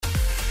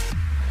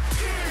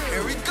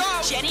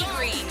Jenny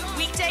Green,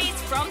 weekdays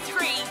from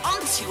 3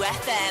 on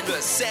 2FM. The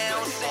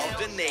sound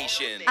of the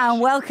nation. And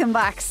welcome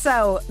back.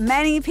 So,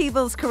 many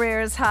people's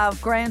careers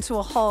have ground to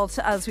a halt,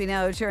 as we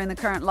know, during the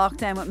current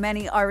lockdown, with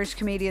many Irish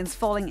comedians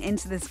falling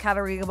into this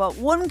category. But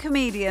one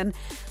comedian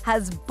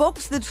has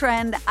booked the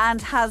trend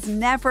and has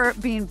never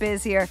been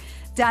busier.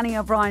 Danny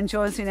O'Brien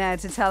joins me now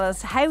to tell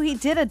us how he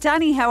did it.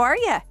 Danny, how are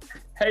you?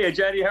 Hey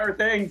Jenny, how are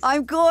things?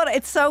 I'm good.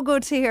 It's so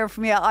good to hear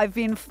from you. I've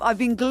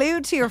been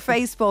glued to your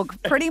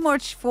Facebook pretty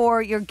much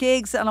for your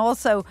gigs and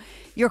also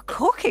your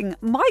cooking.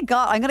 My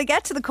God, I'm going to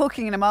get to the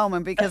cooking in a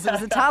moment because it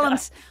was a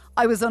talent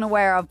I was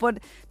unaware of. But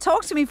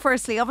talk to me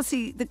firstly.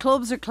 Obviously, the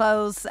clubs are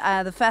closed,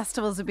 the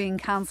festivals are being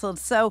cancelled.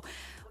 So,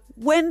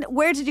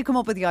 where did you come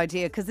up with the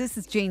idea? Because this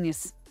is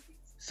genius.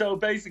 So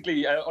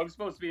basically, I'm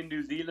supposed to be in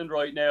New Zealand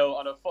right now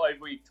on a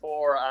 5-week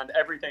tour, and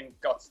everything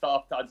got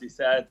stopped, as you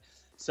said.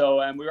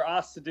 So we were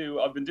asked to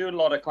I've been doing a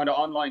lot of kind of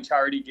online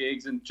charity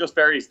gigs and just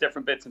various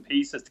different bits and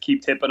pieces to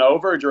keep tipping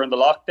over during the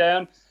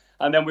lockdown.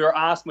 And then we were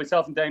asked,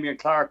 myself and Damien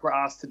Clark were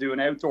asked to do an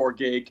outdoor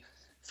gig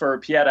for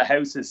Pieta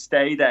House's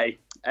Stay Day,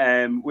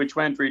 which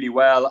went really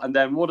well. And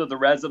then one of the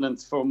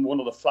residents from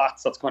one of the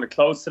flats that's kind of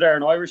close to there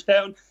in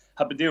Irishtown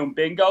had been doing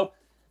bingo.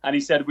 And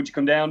he said, would you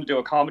come down to do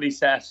a comedy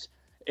set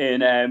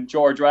in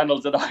George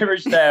Reynolds at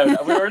Irishtown?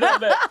 And we were a little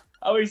bit...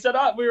 And we said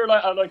that, we were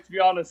like, to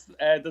be honest,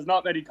 there's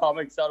not many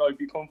comics that I'd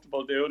be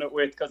comfortable doing it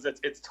with because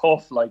it's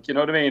tough, like, you know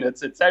what I mean?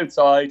 It's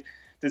outside,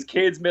 there's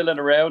kids milling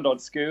around on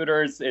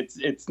scooters,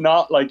 it's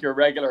not like your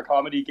regular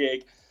comedy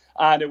gig.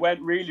 And it went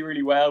really,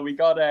 really well. We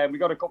got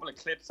a couple of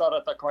clips on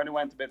it that kind of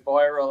went a bit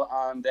viral,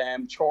 and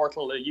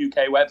Chortle, the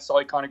UK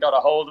website, kind of got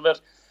a hold of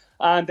it.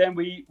 And then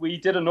we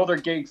did another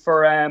gig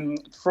for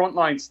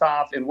frontline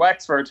staff in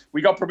Wexford.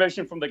 We got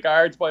permission from the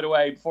guards, by the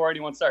way, before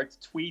anyone starts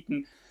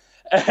tweeting.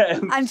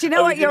 And you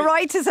know what? You're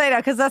right to say that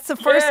because that's the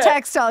first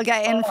text I'll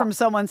get in from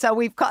someone. So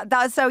we've got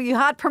that. So you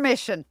had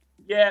permission.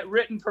 Yeah,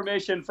 written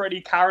permission for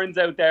any Karens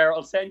out there.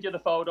 I'll send you the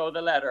photo of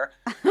the letter.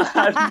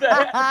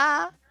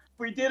 And,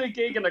 we did a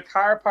gig in a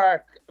car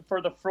park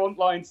for the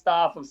frontline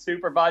staff of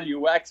Super Value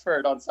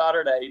Wexford on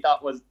Saturday.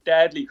 That was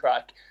deadly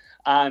crack.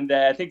 And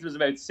I think there was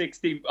about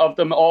 60 of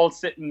them all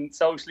sitting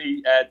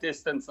socially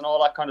distanced and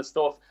all that kind of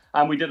stuff.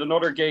 And we did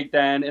another gig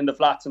then in the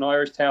flats in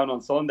Irishtown on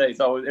Sunday.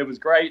 So it was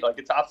great. Like,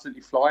 it's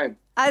absolutely flying.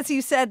 As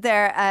you said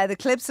there, the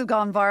clips have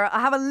gone viral. I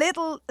have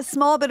a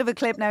small bit of a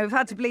clip now. We've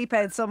had to bleep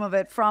out some of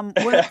it from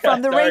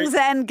the Rings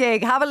End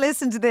gig. Have a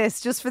listen to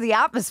this, just for the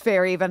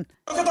atmosphere even.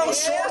 Look at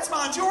those shorts,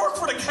 man. Do you work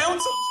for the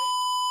council?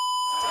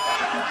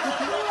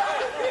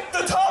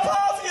 The top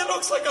half of you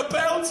looks like a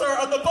bouncer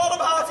and the bottom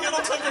half of you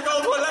looks like you're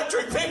going to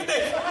electric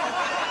picnic.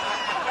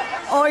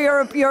 Oh,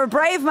 you're a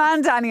brave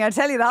man, Danny, I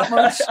tell you that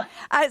much.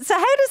 So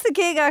how does the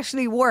gig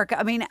actually work?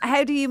 I mean,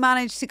 how do you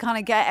manage to kind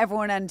of get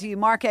everyone, and do you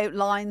mark out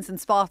lines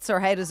and spots, or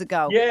how does it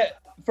go? Yeah,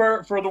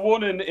 for the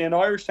one in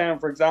Irishtown,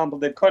 for example,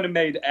 they've kind of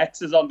made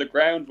X's on the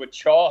ground with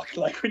chalk,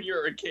 like when you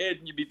were a kid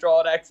and you'd be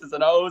drawing X's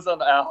and O's on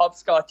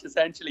hopscotch,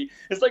 essentially.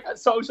 It's like a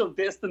social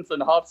distance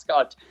in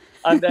hopscotch.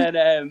 And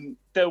then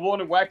the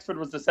one in Wexford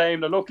was the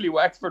same. Now, luckily,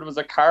 Wexford was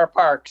a car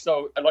park,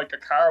 so like a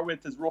car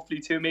width is roughly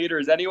 2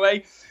 meters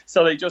anyway.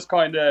 So they just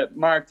kind of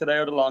marked it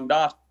out along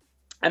that.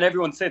 And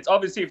everyone sits,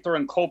 obviously, if they're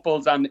in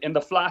couples, and in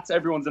the flats,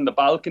 everyone's in the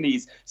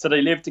balconies. So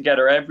they live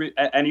together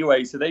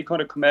anyway. So they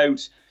kind of come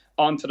out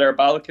onto their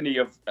balcony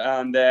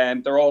and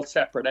they're all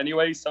separate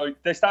anyway. So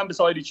they stand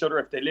beside each other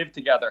if they live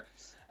together,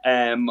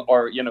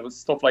 or, you know,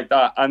 stuff like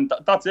that. And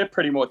that's it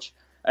pretty much.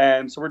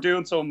 So we're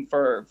doing some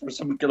for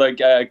some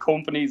like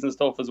companies and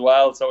stuff as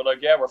well. So like,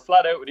 yeah, we're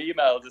flat out with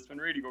emails. It's been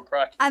really good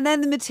crack. And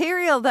then the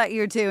material that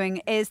you're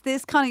doing, is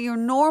this kind of your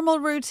normal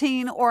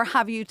routine, or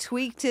have you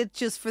tweaked it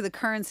just for the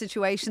current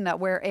situation that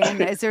we're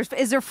in? Is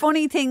there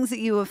funny things that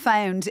you have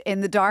found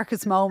in the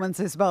darkest moments,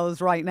 I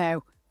suppose, right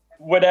now?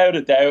 Without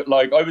a doubt.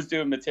 Like, I was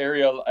doing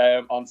material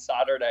on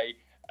Saturday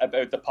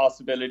about the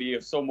possibility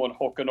of someone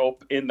hooking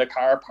up in the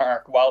car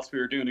park whilst we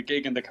were doing a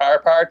gig in the car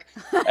park,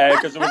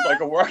 because it was like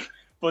a work.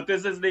 But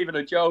this isn't even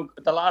a joke.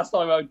 The last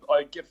time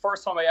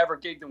first time I ever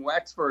gigged in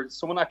Wexford,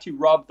 someone actually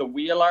robbed the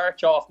wheel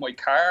arch off my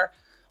car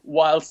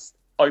whilst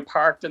I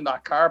parked in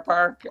that car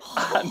park.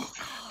 And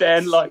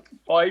then like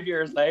 5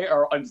 years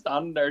later, I'm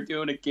standing there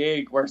doing a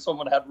gig where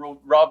someone had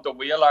robbed a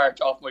wheel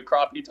arch off my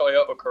crappy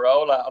Toyota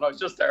Corolla. And I was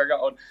just there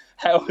going,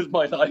 how has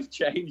my life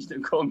changed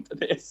and come to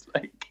this?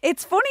 Like,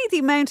 it's funny the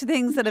amount of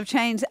things that have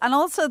changed, and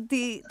also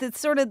the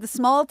sort of the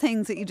small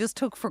things that you just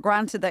took for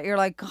granted that you're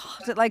like,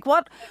 God, like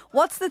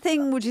what's the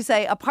thing, would you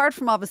say, apart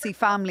from obviously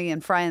family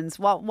and friends,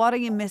 what are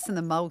you missing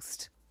the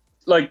most?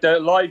 Like the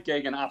live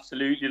gigging,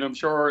 absolutely, and I'm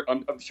sure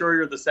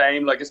you're the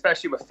same. Like,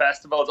 especially with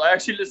festivals,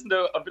 I've been listening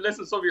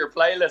to some of your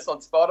playlists on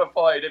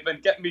Spotify. They've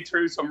been getting me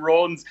through some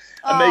runs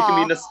and making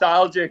me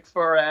nostalgic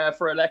for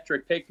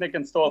Electric Picnic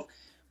and stuff.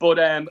 But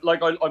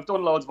like I've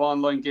done loads of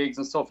online gigs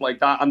and stuff like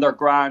that, and they're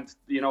grand.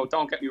 You know,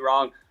 don't get me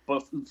wrong.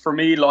 But for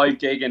me, live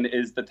gigging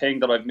is the thing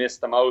that I've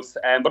missed the most.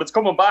 But it's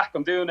coming back.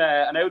 I'm doing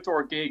an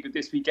outdoor gig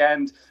this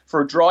weekend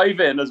for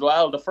drive-in as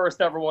well, the first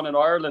ever one in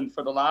Ireland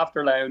for the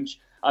Laughter Lounge.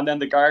 and then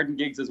the garden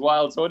gigs as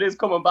well. So it is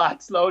coming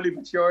back slowly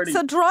but surely.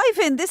 So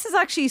drive-in, this is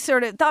actually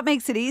that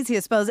makes it easy, I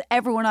suppose.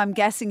 Everyone, I'm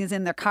guessing, is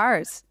in their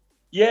cars.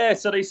 Yeah,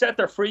 so they set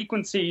their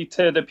frequency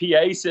to the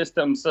PA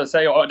system. So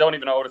say, I don't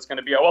even know what it's going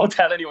to be. I won't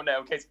tell anyone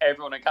now in case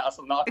everyone in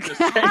Castleknock just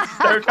changes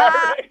their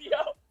car radio.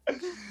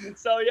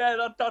 So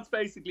yeah, that's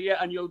basically it.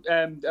 And you'll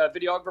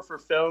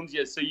videographer films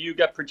you, so you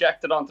get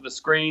projected onto the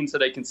screen so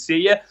they can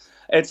see you.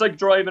 It's like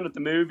driving at the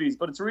movies,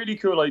 but it's a really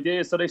cool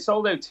idea. So they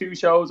sold out 2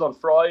 shows on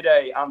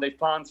Friday, and they've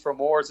plans for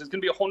more. So it's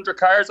going to be 100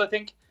 cars, I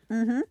think.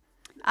 Mm-hmm.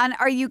 And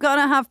are you going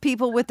to have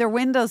people with their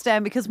windows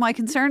down? Because my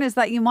concern is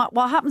that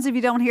what happens if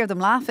you don't hear them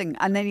laughing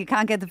and then you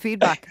can't get the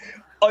feedback?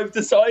 I've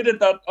decided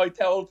that I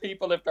tell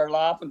people if they're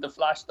laughing to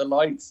flash the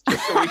lights,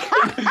 just so we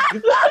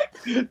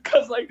can,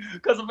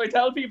 because if I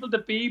tell people to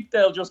beep,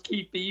 they'll just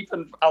keep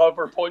beeping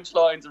over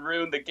punchlines and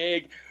ruin the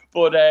gig.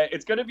 But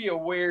it's going to be a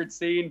weird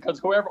scene because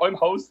I'm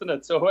hosting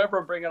it, so whoever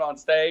I'm bringing on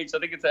stage, I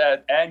think it's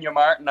Enya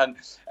Martin and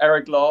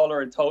Eric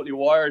Lawler and Totally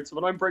Wired. So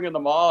when I'm bringing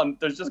them on,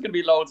 there's just going to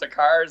be loads of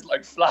cars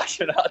like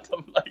flashing at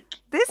them.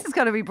 This is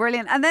going to be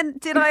brilliant. And then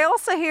did I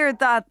also hear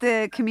that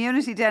the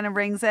community down in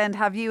Ringsend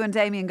have you and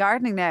Damien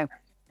gardening now?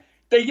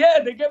 They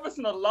give us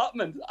an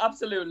allotment.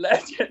 Absolute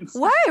legends.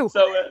 Wow.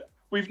 So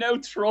we've now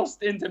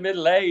thrust into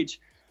middle age.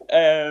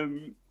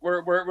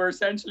 We're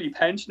essentially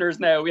pensioners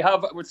now.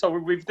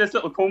 We've this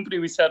little company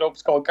we set up.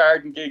 It's called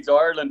Garden Gigs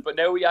Ireland, but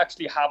now we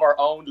actually have our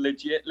own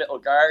legit little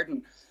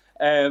garden.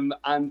 And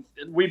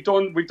we've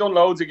done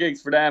loads of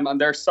gigs for them, and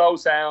they're so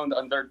sound,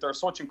 and they're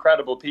such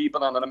incredible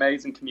people and an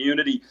amazing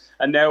community.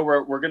 And now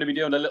we're going to be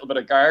doing a little bit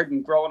of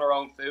garden, growing our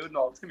own food and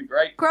all. It's going to be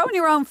great. Growing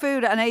your own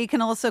food, and now you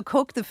can also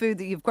cook the food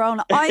that you've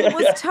grown. I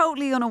was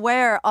totally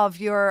unaware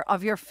of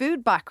your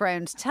food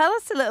background. Tell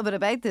us a little bit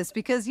about this,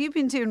 because you've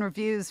been doing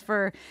reviews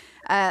for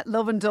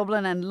Lovin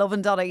Dublin and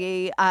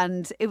Lovin.ie,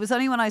 and it was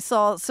only when I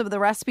saw some of the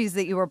recipes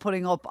that you were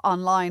putting up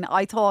online,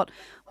 I thought,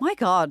 my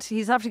God,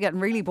 he's after getting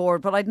really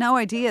bored. But I'd no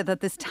idea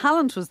that this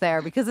talent was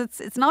there, because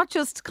it's not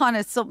just kind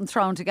of something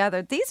thrown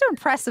together. These are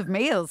impressive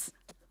meals.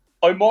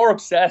 I'm more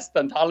obsessed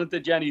than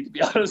talented, Jenny, to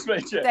be honest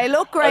with you. They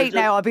look great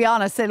now, I'll be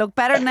honest. They look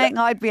better than anything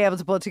I'd be able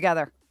to put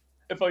together.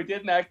 If I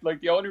didn't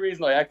the only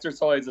reason I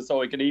exercise is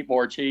so I can eat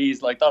more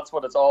cheese. That's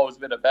what it's always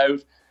been about.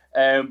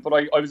 But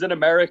I was in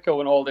America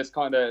when all this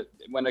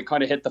when it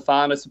kind of hit the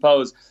fan, I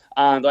suppose.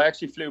 And I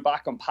actually flew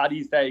back on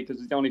Paddy's Day because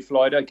it was the only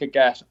flight I could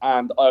get.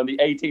 And on the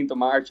 18th of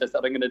March, I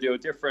said I'm going to do a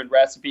different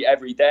recipe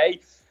every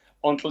day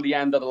until the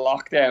end of the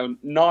lockdown,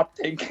 not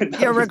thinking that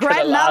you're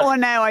regretting that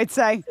one now, I'd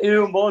say.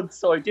 2 months.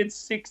 So I did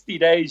 60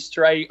 days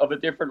straight of a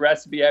different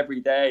recipe every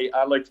day.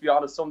 And to be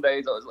honest, some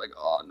days I was like,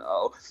 oh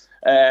no.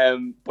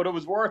 But it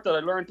was worth it. I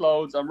learned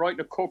loads. I'm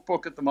writing a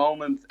cookbook at the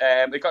moment.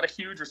 It got a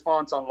huge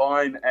response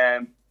online.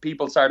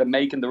 People started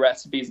making the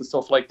recipes and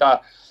stuff like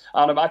that.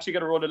 And I'm actually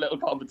going to run a little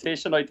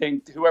competition. I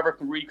think whoever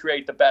can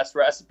recreate the best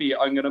recipe,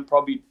 I'm going to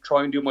probably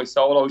try and do my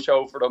solo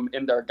show for them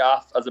in their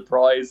gaff as a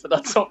prize. So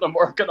that's something I'm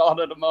working on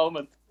at the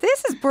moment.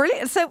 This is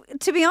brilliant. So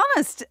to be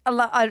honest,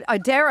 I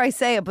dare I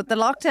say it, but the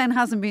lockdown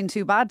hasn't been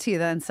too bad to you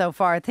then so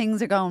far.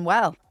 Things are going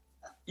well.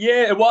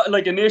 Yeah, it was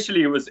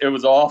initially it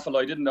was awful.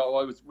 I didn't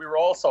know. We were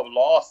all so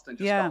lost and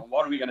just going,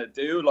 what are we gonna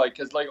do?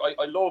 Because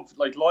I love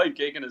live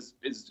gigging is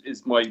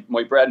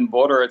my bread and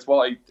butter. It's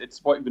what I've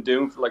been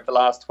doing for the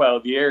last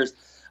 12 years,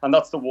 and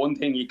that's the one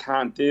thing you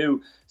can't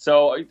do.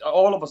 So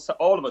all of us,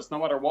 no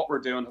matter what we're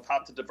doing, have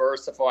had to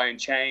diversify and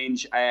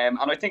change. And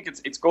I think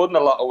it's good in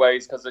a lot of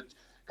ways because it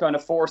kind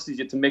of forces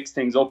you to mix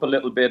things up a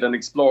little bit and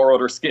explore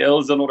other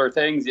skills and other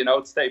things.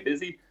 To stay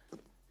busy.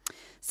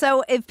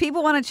 So if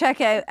people want to check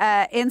out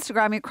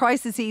Instagram, your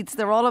Crisis Eats,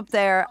 they're all up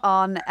there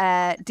on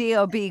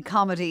DOB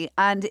Comedy.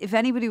 And if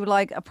anybody would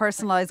like a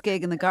personalised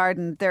gig in the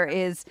garden,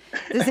 there's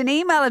an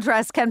email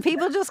address. Can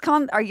people just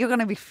are you going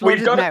to be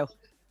flooded now?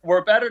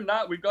 We're better than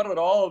that. We've got it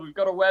all. We've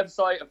got a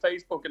website, a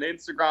Facebook and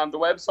Instagram. The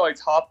website's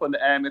hopping.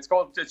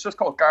 It's just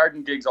called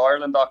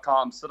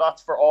GardenGigsIreland.com. So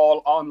that's for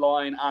all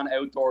online and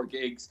outdoor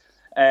gigs,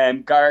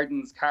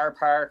 gardens, car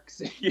parks,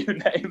 you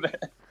name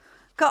it.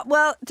 God,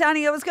 well,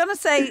 Danny, I was going to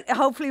say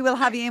hopefully we'll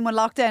have you in when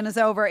lockdown is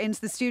over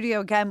into the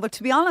studio again. But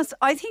to be honest,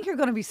 I think you're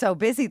going to be so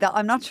busy that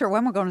I'm not sure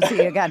when we're going to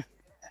see you again.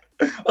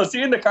 I'll see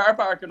you in the car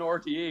park in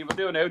RTE. We'll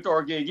do an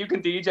outdoor gig. You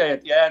can DJ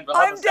at the end.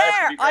 I'm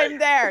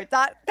there.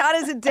 That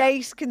is a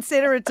date.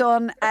 Consider it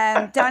done.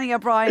 Danny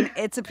O'Brien,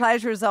 it's a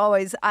pleasure as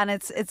always. And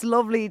it's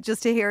lovely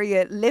just to hear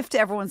you lift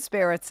everyone's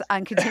spirits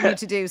and continue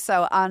to do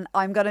so. And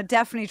I'm going to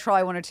definitely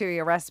try one or two of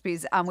your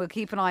recipes, and we'll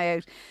keep an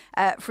eye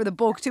out for the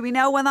book. Do we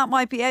know when that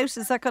might be out?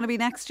 Is that going to be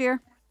next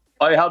year?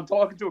 I am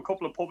talking to a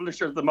couple of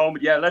publishers at the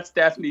moment. Yeah, let's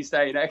definitely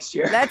say next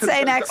year. Let's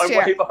say next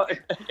year.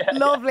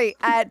 Lovely.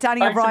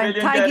 Danny O'Brien,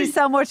 thank you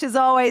so much as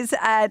always.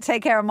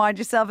 Take care and mind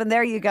yourself. And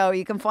there you go.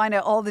 You can find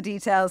out all the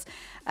details.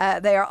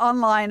 They are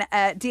online.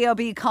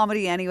 DOB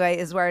Comedy anyway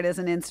is where it is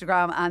on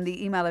Instagram. And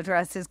the email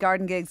address is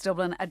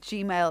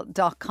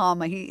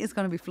gardengigsdublin@gmail.com. He is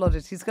going to be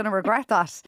flooded. He's going to regret that.